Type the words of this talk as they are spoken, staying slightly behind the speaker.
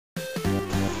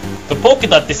polka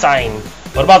dot design.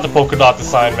 What about the polka dot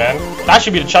design, man? That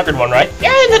should be the checkered one, right?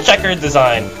 Yeah, the checkered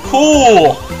design.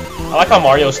 Cool! I like how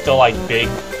Mario's still, like, big.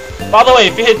 By the way,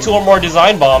 if you hit 2 or more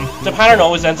design bomb, the pattern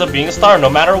always ends up being a star, no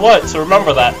matter what, so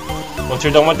remember that. Once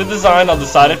you're done with the design, I'll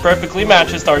decide it perfectly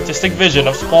matches the artistic vision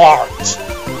of sport.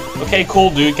 Okay, cool,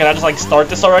 dude. Can I just, like, start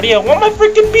this already? I want my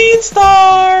freaking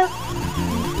beanstar!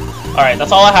 Alright,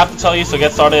 that's all I have to tell you, so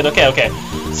get started. Okay.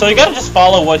 So you gotta just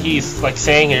follow what he's, like,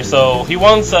 saying here. So he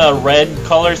wants a red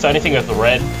color, so anything with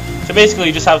red. So basically,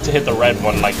 you just have to hit the red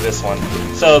one, like this one.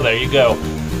 So there you go.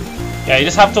 Yeah, you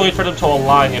just have to wait for them to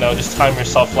align, you know, just time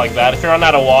yourself like that. If you run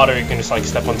out of water, you can just, like,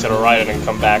 step onto the right and then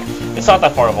come back. It's not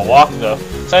that far of a walk, though.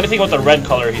 So anything with the red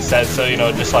color, he said, so, you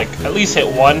know, just, like, at least hit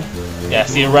 1. Yeah,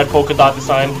 see a red polka dot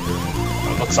design?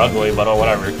 It looks ugly, but oh,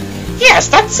 whatever. Yes,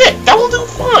 that's it! That will do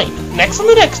fine! Next on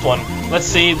the next one. Let's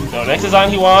see, the next design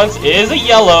he wants is a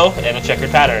yellow and a checkered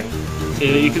pattern.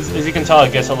 See, as you can tell,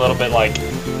 it gets a little bit, like,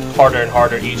 harder and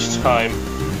harder each time.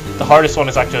 The hardest one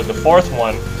is actually the 4th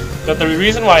one. But the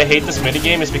reason why I hate this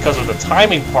minigame is because of the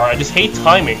timing part. I just hate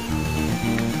timing.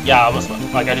 Yeah,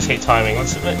 I just hate timing.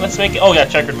 Let's make it. Oh yeah,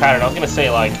 checkered pattern. I was gonna say,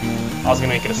 like, I was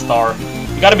gonna make it a star.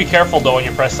 You gotta be careful though when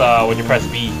you press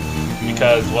B,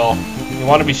 because, well, you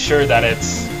want to be sure that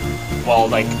it's, well,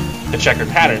 like, the checkered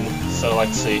pattern. So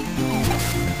let's see.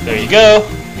 There you go.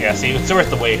 Yeah, see, it's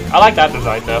worth the wait. I like that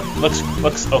design though. Looks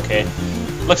okay.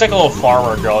 Looks like a little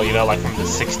farmer girl, you know, like from the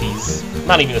 60s.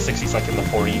 Not even the 60s, like in the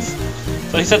 40s.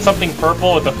 So he said something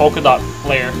purple with the polka dot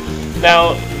flare.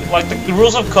 Now, like, the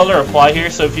rules of color apply here.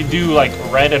 So if you do like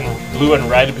red and blue and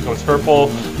red, it becomes purple.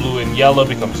 Blue and yellow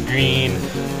becomes green.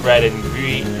 Red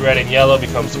and yellow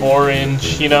becomes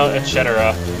orange. You know,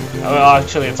 etc. Well,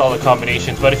 actually, it's all the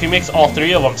combinations. But if you mix all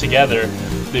 3 of them together,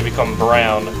 they become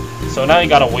brown. So now you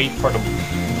gotta wait for the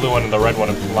blue one and the red one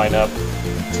to line up.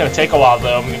 It's gonna take a while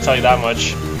though. I'm gonna tell you that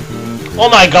much. Oh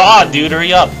my God, dude!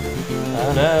 Hurry up!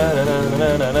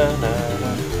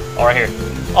 Oh, right here.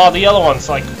 Oh, the yellow one's,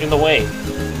 like, in the way.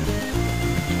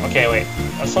 Okay, wait.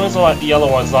 As long as the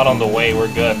yellow one's not on the way, we're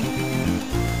good.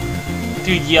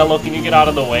 Dude, yellow, can you get out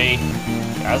of the way?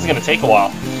 Yeah, this is gonna take a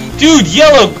while. Dude,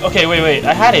 yellow! Okay, wait.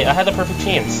 I had it. I had the perfect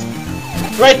chance.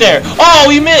 Right there. Oh,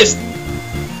 we missed!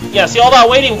 Yeah, see all that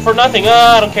waiting for nothing.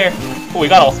 I don't care. Oh, we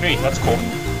got all 3. That's cool.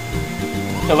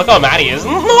 Yeah, look how mad he is.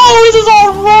 No, this is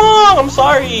all wrong! I'm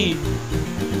sorry.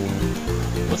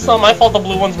 It's not my fault the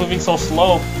blue one's moving so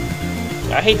slow.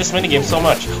 I hate this minigame so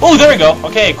much. Oh, there we go.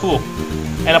 Okay, cool.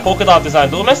 And a polka dot design.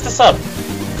 Don't mess this up.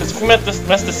 Because if you mess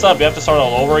this up, you have to start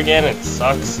all over again. It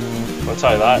sucks. I'll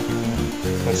tell you that.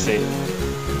 Let's see.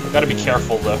 I gotta be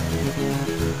careful though.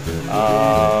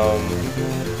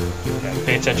 Yeah,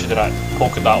 pay attention to that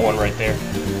polka dot one right there.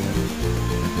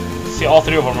 See, all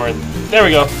 3 of them are. There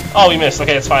we go. Oh, we missed.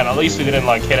 Okay, it's fine. At least we didn't,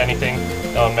 like, hit anything.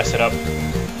 Don't mess it up.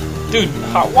 Dude,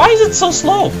 why is it so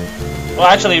slow? Well,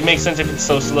 actually, it makes sense if it's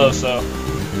so slow, so...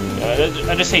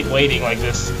 I just hate waiting like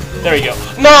this. There we go.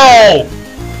 No!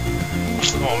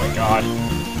 Oh my God.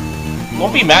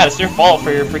 Don't be mad, it's your fault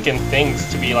for your freaking things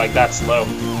to be, like, that slow.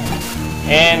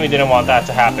 And we didn't want that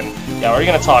to happen. Yeah, we're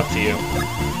gonna talk to you.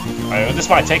 Alright, this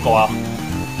might take a while.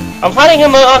 I'm planning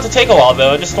him not to take a while,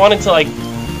 though. I just wanted to, like,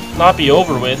 not be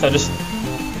over with. I just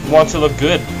want to look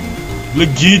good. Look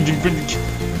good.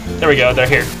 There we go, they're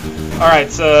here.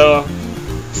 Alright, so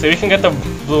we can get the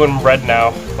blue and red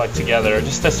now, like, together.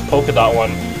 Just this polka dot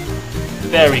one.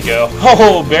 There we go.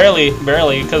 Oh, barely,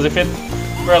 because if it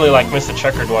barely, like, missed the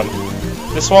checkered one.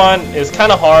 This one is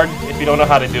kind of hard if you don't know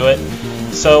how to do it.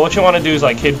 So what you want to do is,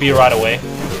 like, hit B right away,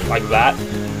 like that.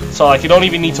 So, like, you don't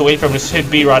even need to wait for him to hit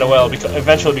B right away. It'll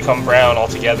eventually become brown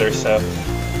altogether, so.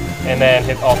 And then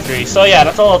hit all 3. So, yeah,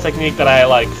 that's a little technique that I,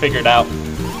 like, figured out.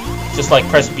 Just, like,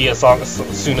 press B as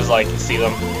soon as, like, you see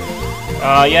them.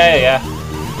 Yeah.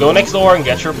 Go next door and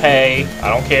get your pay. I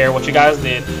don't care what you guys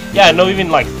did. Yeah, no even,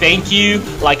 like, thank you.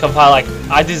 Like, of how, like,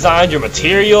 I designed your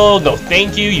material. No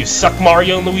thank you. You suck,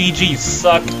 Mario and Luigi. You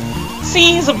suck.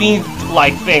 See, it's a mean,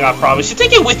 like, thing, I promise you.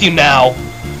 Take it with you now.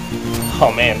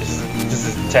 Oh, man, this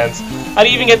is intense. How do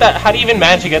you even get that? How do you even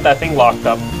manage to get that thing locked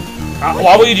up?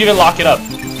 Why would you even lock it up?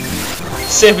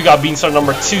 Say we got beanstar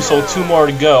number 2, so 2 more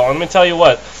to go. I'm gonna tell you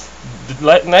what.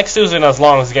 The next 2 isn't as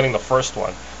long as getting the first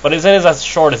one, but it isn't as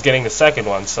short as getting the second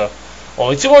one. So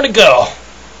only 2 more to go.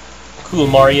 Cool,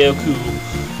 Mario. Cool.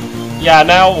 Yeah.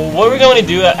 Now what we're going to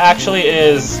do actually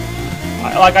is,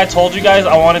 like I told you guys,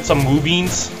 I wanted some woo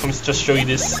beans. Let me just show you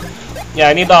this. Yeah,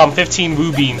 I need 15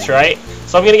 woo beans, right?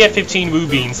 So I'm gonna get 15 woo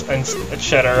beans and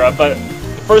etc. But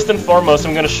first and foremost,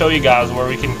 I'm gonna show you guys where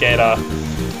we can get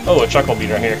oh, a chuckle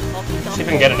bean right here. See if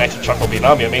we can get an extra chuckle bean.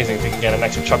 That'll be amazing if we can get an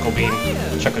extra chuckle bean,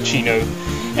 chuccochino.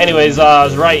 Anyways,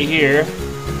 it's right here.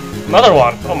 Another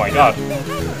one. Oh my god.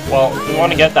 Well, we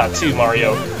want to get that too,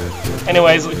 Mario.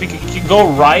 Anyways, if you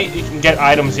go right, you can get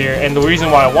items here, and the reason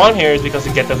why I want here is because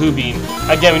you get the Hoo Bean.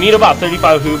 Again, we need about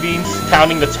 35 Hoo Beans,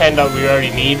 counting the 10 that we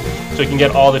already need, so we can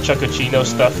get all the Chocochino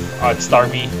stuff on Star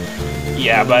B.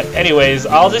 Yeah, but anyways,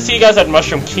 I'll just see you guys at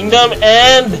Mushroom Kingdom,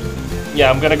 and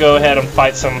yeah, I'm gonna go ahead and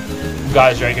fight some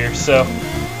guys right here, so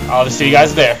I'll just see you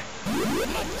guys there.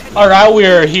 Alright,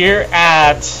 we're here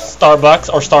at Starbucks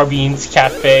or Star Beans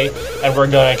Cafe, and we're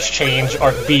gonna exchange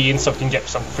our beans so we can get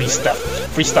some free stuff.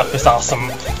 Free stuff is awesome.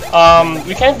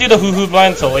 We can't do the Hoo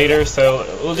Blind until later, so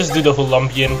we'll just do the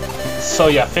Hoolumbian. So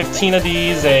yeah, 15 of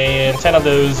these and 10 of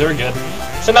those are good.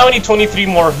 So now we need 23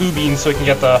 more Hoo Beans so we can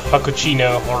get the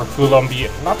Chocochino or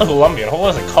Hoolumbian. Not the Hoolumbian, what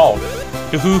was it called?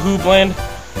 The Hoo Blend?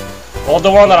 Well,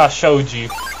 the one that I showed you.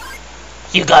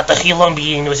 You got the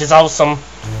Hoolumbian, which is awesome.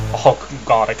 Oh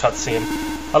god, a cutscene.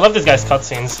 I love this guy's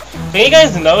cutscenes. Can you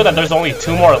guys know that there's only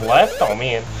 2 more left? Oh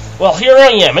man. Well, here I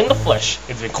am in the flesh.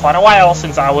 It's been quite a while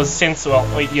since I'm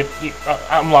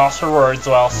lost for words,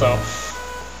 well, so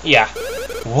yeah.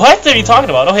 What are you talking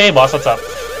about? Oh hey boss, what's up?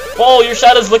 Whoa, your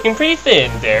shadow's looking pretty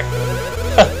thin there.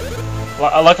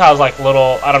 I like how I was like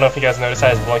little, I don't know if you guys noticed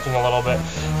I was blinking a little bit.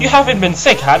 You haven't been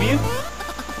sick, have you?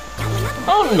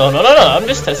 Oh no, I'm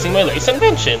just testing my latest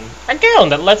invention. A gown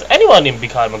that lets anyone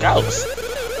become a ghost.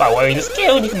 By wearing this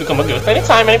gown, you can become a ghost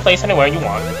anytime, any place, anywhere you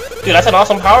want. Dude, that's an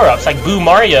awesome power-up. It's like Boo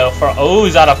Mario for, oh,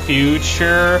 is that a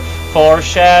future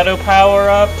foreshadow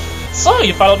power-up? So,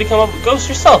 you finally become a ghost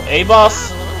yourself, eh,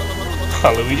 boss?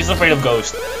 Luigi's afraid of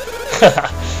ghosts.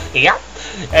 Yeah,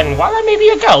 and while I may be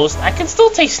a ghost, I can still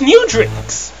taste new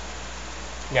drinks.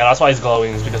 Yeah, that's why he's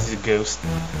glowing, is because he's a ghost.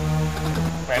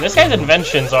 Man, this guy's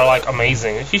inventions are like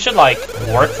amazing. He should like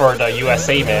work for the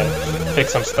USA, man.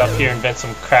 Fix some stuff here, invent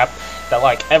some crap that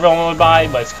like everyone would buy,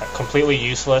 but it's completely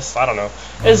useless. I don't know.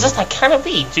 It's just a kind of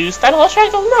beet juice that will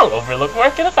attract a long overlook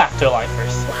market of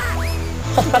afterlifers.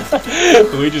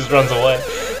 Luigi just runs away.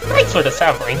 Thanks for the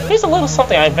sampling. Here's a little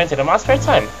something I invented in my spare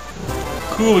time.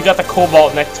 Cool, we got the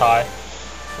cobalt necktie.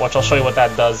 Watch, I'll show you what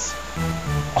that does.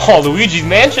 Oh, Luigi's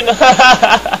mansion.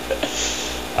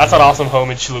 That's an awesome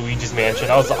homage to Luigi's Mansion.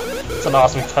 It's an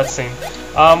awesome cutscene.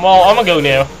 Well, I'm gonna go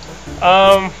now.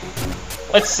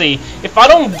 Let's see. If I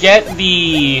don't get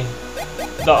the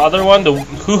other one, the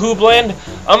Hoo Blend,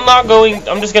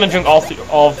 I'm just gonna drink all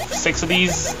 6 of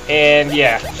these, and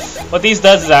yeah. What these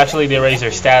does is actually they raise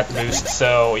your stat boost,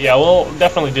 so yeah, we'll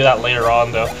definitely do that later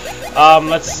on though.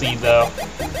 Let's see though.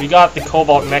 We got the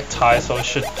cobalt necktie, so we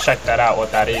should check that out,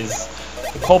 what that is.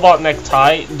 The cobalt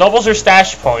necktie doubles your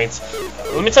stash points.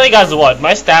 Let me tell you guys what,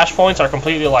 my stash points are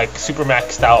completely like super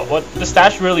maxed out. What the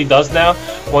stash really does now,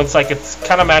 once like it's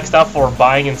kind of maxed out for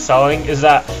buying and selling, is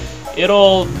that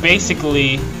it'll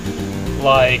basically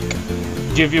like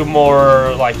give you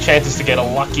more like chances to get a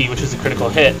lucky, which is a critical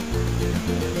hit.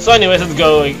 So anyways, let's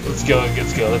go.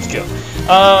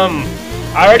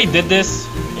 I already did this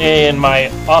in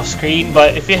my off screen,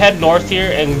 but if you head north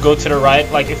here and go to the right,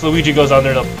 like if Luigi goes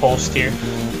under the post here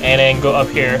and then go up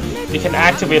here, you can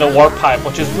activate a warp pipe,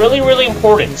 which is really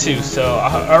important too, so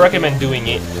I recommend doing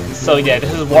it. So yeah,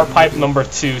 this is warp pipe number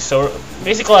 2, so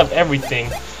basically I have everything.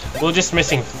 We're just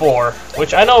missing 4,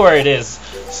 which I know where it is,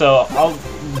 so I'll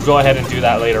go ahead and do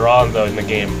that later on though in the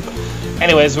game.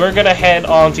 Anyways, we're gonna head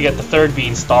on to get the 3rd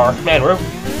beanstar. Man, we're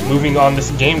moving on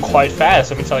this game quite fast,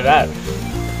 let me tell you that.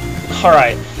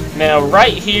 Alright, now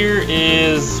right here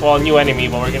is, well, a new enemy,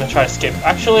 but we're gonna try to skip.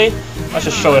 Actually, let's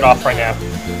just show it off right now.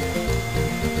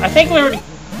 I think we already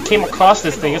came across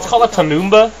this thing. It's called a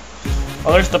Tanumba.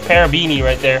 Oh, there's the Parabini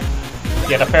right there.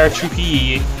 Yeah, the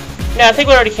Paratroopy. Yeah, I think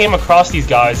we already came across these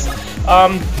guys.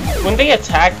 When they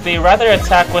attack, they rather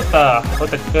attack with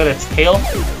its tail.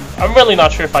 I'm really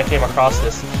not sure if I came across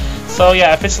this. So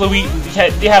yeah, if it's Luigi,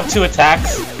 they have 2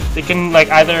 attacks. They can like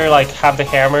either like have the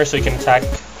hammer so you can attack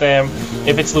them.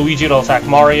 If it's Luigi, it'll attack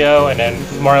Mario, and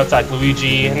then Mario attack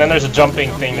Luigi, and then there's a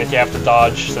jumping thing that you have to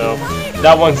dodge. So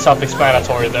that one's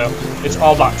self-explanatory though. It's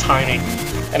all about timing.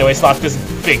 Anyway, it's not this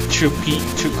big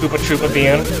Koopa Troop at the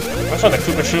end. That's not the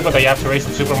Koopa Troopa that you have to race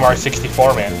in Super Mario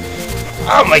 64, man.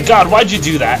 Oh my god, why'd you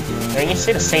do that? And you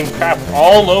say the same crap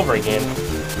all over again.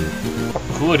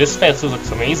 Ooh, this fence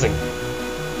looks amazing.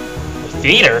 The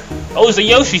theater? Oh, it's a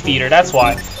Yoshi theater, that's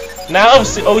why. Now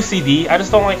OCD, I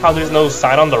just don't like how there's no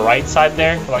sign on the right side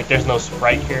there. Like there's no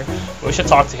sprite here. We should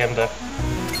talk to him though.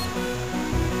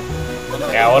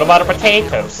 Yeah, what about the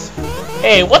potatoes?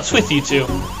 Hey, what's with you two?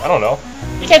 I don't know.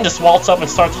 You can't just waltz up and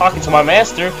start talking to my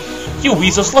master. You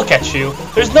weasels, look at you.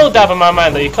 There's no doubt in my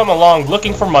mind that you come along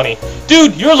looking for money.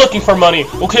 Dude, you're looking for money,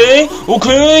 okay?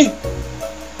 Okay?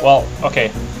 Well,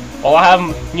 okay. Well, I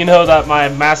have, you know that my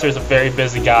master is a very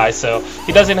busy guy, so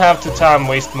he doesn't have to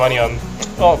waste money on,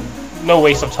 well, no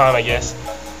waste of time, I guess.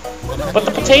 But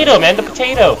the potato, man, the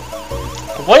potato.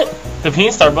 What? The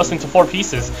beanstar bust into 4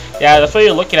 pieces. Yeah, that's what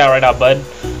you're looking at right now, bud.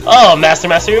 Oh,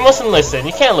 master, you mustn't listen.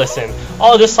 You can't listen.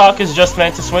 All of this talk is just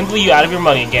meant to swindle you out of your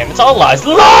money again. It's all lies.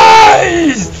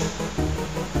 Lies!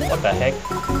 What the heck?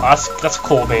 Oh, that's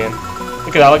cool, man.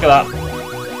 Look at that,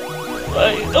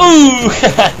 Ooh!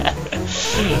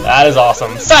 That is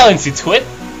awesome. Silence, you twit!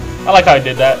 I like how I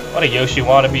did that. What a Yoshi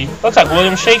wannabe. Looks like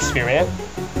William Shakespeare, man.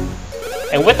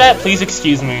 And with that, please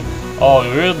excuse me. Oh,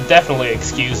 you're definitely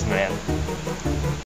excused, man.